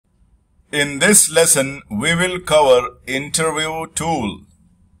In this lesson, we will cover interview tool.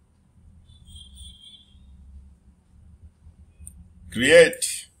 Create.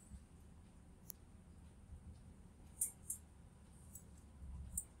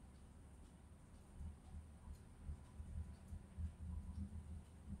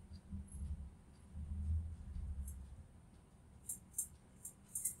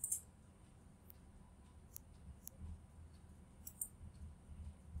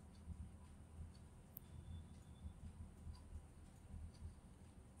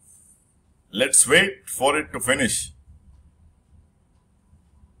 Let's wait for it to finish.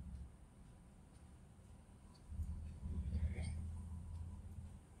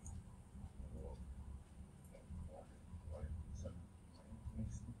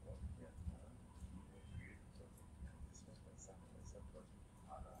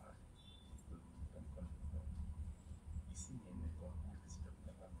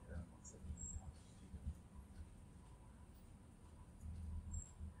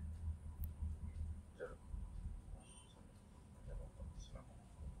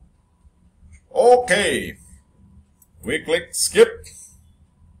 Okay, we click skip,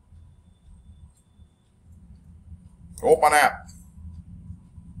 open app,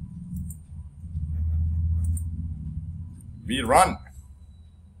 we run.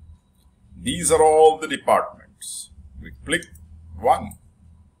 These are all the departments. We click one.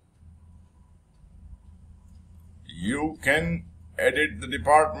 You can edit the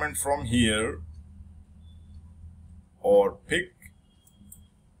department from here or pick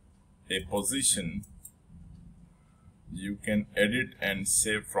a position. You can edit and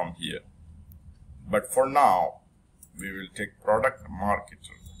save from here, but for now we will take product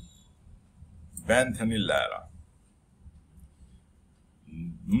marketer Bethany Lara.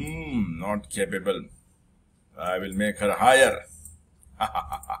 Not capable. I will make her higher.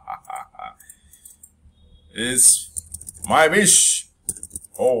 Is my wish.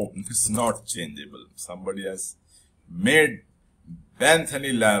 Oh, it's not changeable. Somebody has made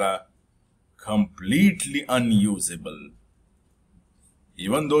Bethany Lara completely unusable,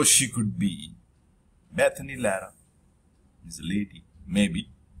 even though she could be. Bethany Lara is a lady,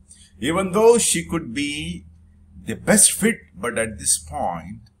 maybe, even though she could be the best fit, but at this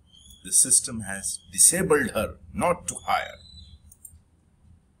point the system has disabled her not to hire.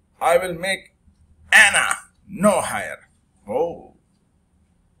 I will make Anna no hire. Oh,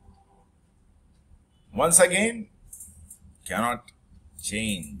 once again cannot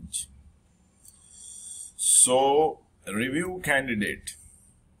change. So, review candidate.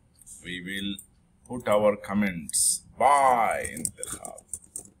 We will put our comments by intikhab.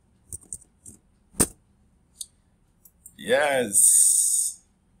 Yes.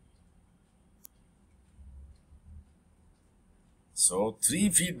 So, 3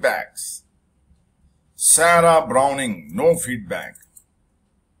 feedbacks. Sarah Browning, no feedback.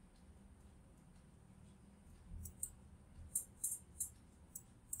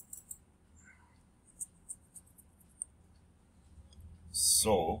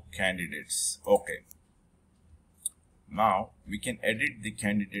 So, candidates. Okay. Now, we can edit the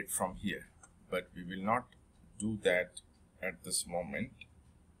candidate from here, but we will not do that at this moment.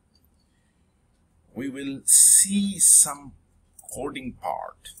 We will see some coding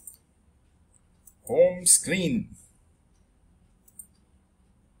part. Home screen.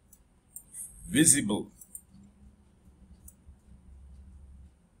 Visible.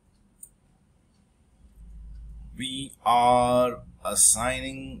 We are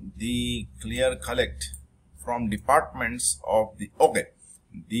assigning the clear collect from departments of the, okay,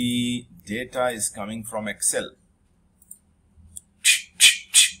 the data is coming from Excel.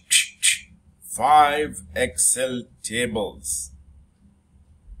 5 Excel tables.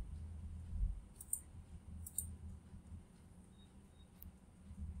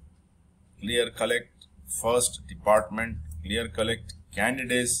 Clear collect first department, clear collect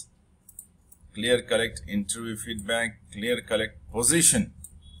candidates, clear collect interview feedback, clear collect position.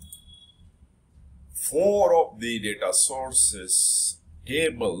 4 of the data sources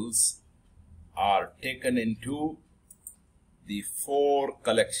tables are taken into the 4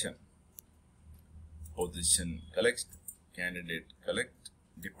 collection. Position collect, candidate collect,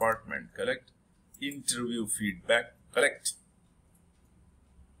 department collect, interview feedback collect.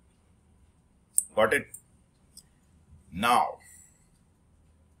 Got it? Now,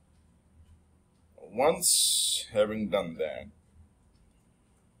 once having done that,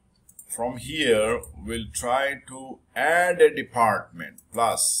 from here we'll try to add a department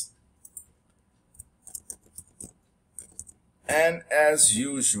plus, and as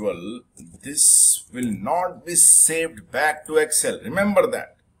usual this will not be saved back to Excel. Remember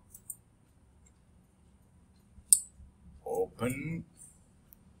that. open.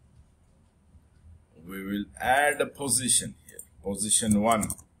 We will add a position here, position 1,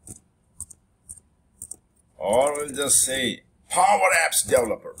 or we'll just say Power Apps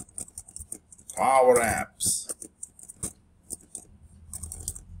Developer, Power Apps.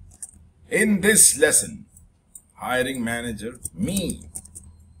 In this lesson, hiring manager, me.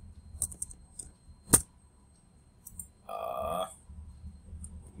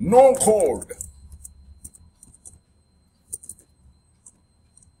 No code.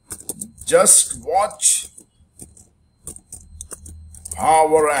 Just watch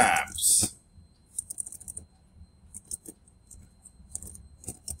Power Apps.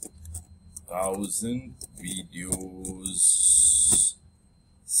 Thousand videos.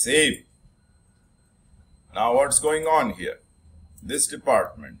 Save. Now what's going on here? This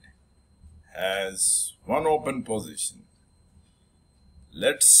department has one open position.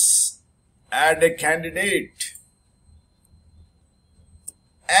 Let's add a candidate.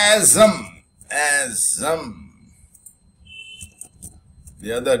 Azam.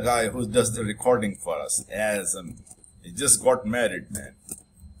 The other guy who does the recording for us. Azam. He just got married, man.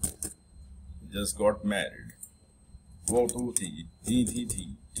 He just got married. Go to T.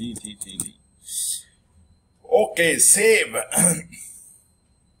 Okay, save.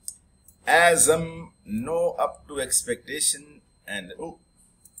 Azam, no up to expectation, and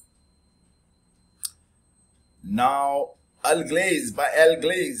now Al Glaze by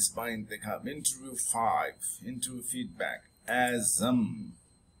Intikhab, interview 5, interview feedback. Azam,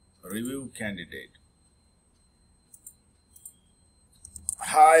 review candidate.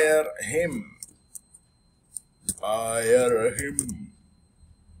 Hire him.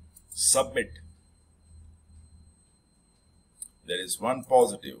 Submit. There is one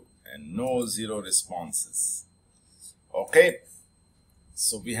positive and no 0 responses. Okay,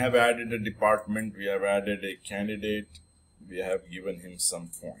 so we have added a department, we have added a candidate, we have given him some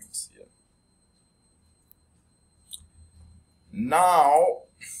points here. Now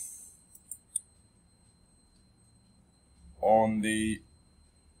on the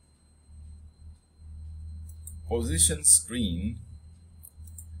position screen,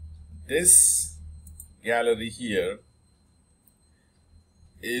 this gallery here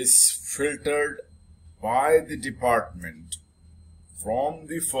is filtered by the department from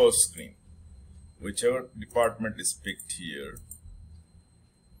the first screen. Whichever department is picked here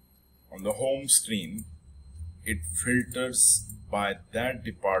on the home screen, it filters by that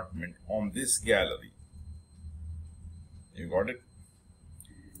department on this gallery. You got it?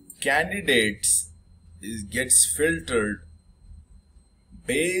 Candidates gets filtered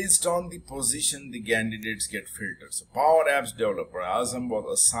based on the position the candidates get filtered. So Power Apps Developer, Azam was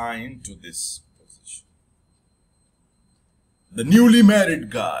assigned to this position. The newly married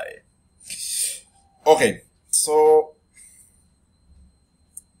guy. Okay, so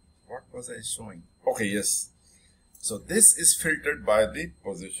what was I showing? Okay, yes. So this is filtered by the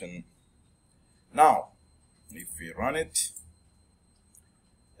position. Now, if we run it,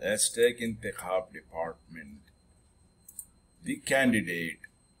 let's take Intikhab department. The candidate,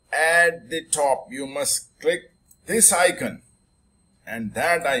 at the top you must click this icon and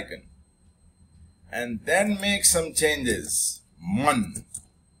that icon and then make some changes. Man,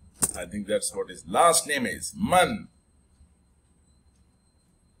 I think that's what his last name is, Man.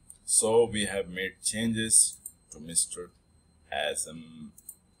 So we have made changes to Mr. Azam.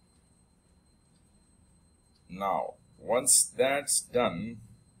 Now once that's done,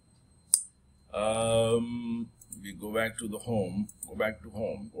 we go back to the home, go back to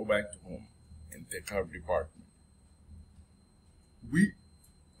home in the third department. We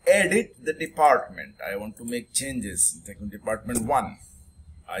edit the department. I want to make changes in department 1.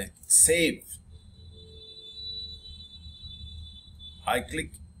 I save. I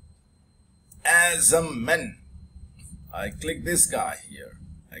click Azam Men. I click this guy here.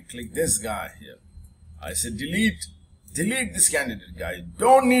 I click this guy here. I say delete this candidate guy.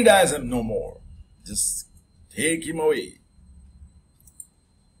 Don't need Azam no more. Just take him away.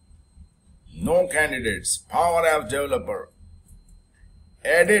 No candidates. Power Apps Developer.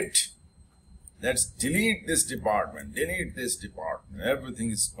 Edit. Let's delete this department. Delete this department.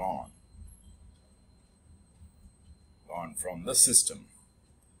 Everything is gone. Gone from the system.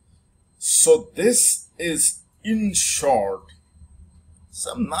 So this is, in short,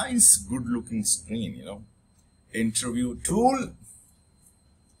 some nice good looking screen, you know. Interview tool.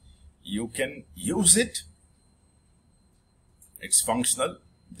 You can use it. It's functional.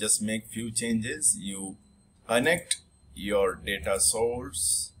 Just make few changes. You connect your data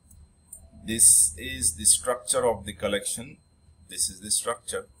source. This is the structure of the collection. This is the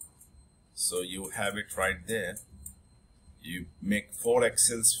structure. So you have it right there. You make 4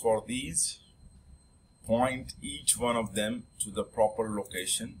 Excels for these. Point each one of them to the proper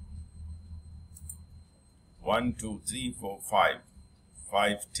location. 1, 2, 3, 4, 5.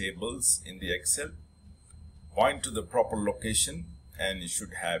 5 tables in the Excel. Point to the proper location and you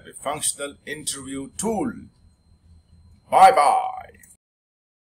should have a functional interview tool. Bye bye.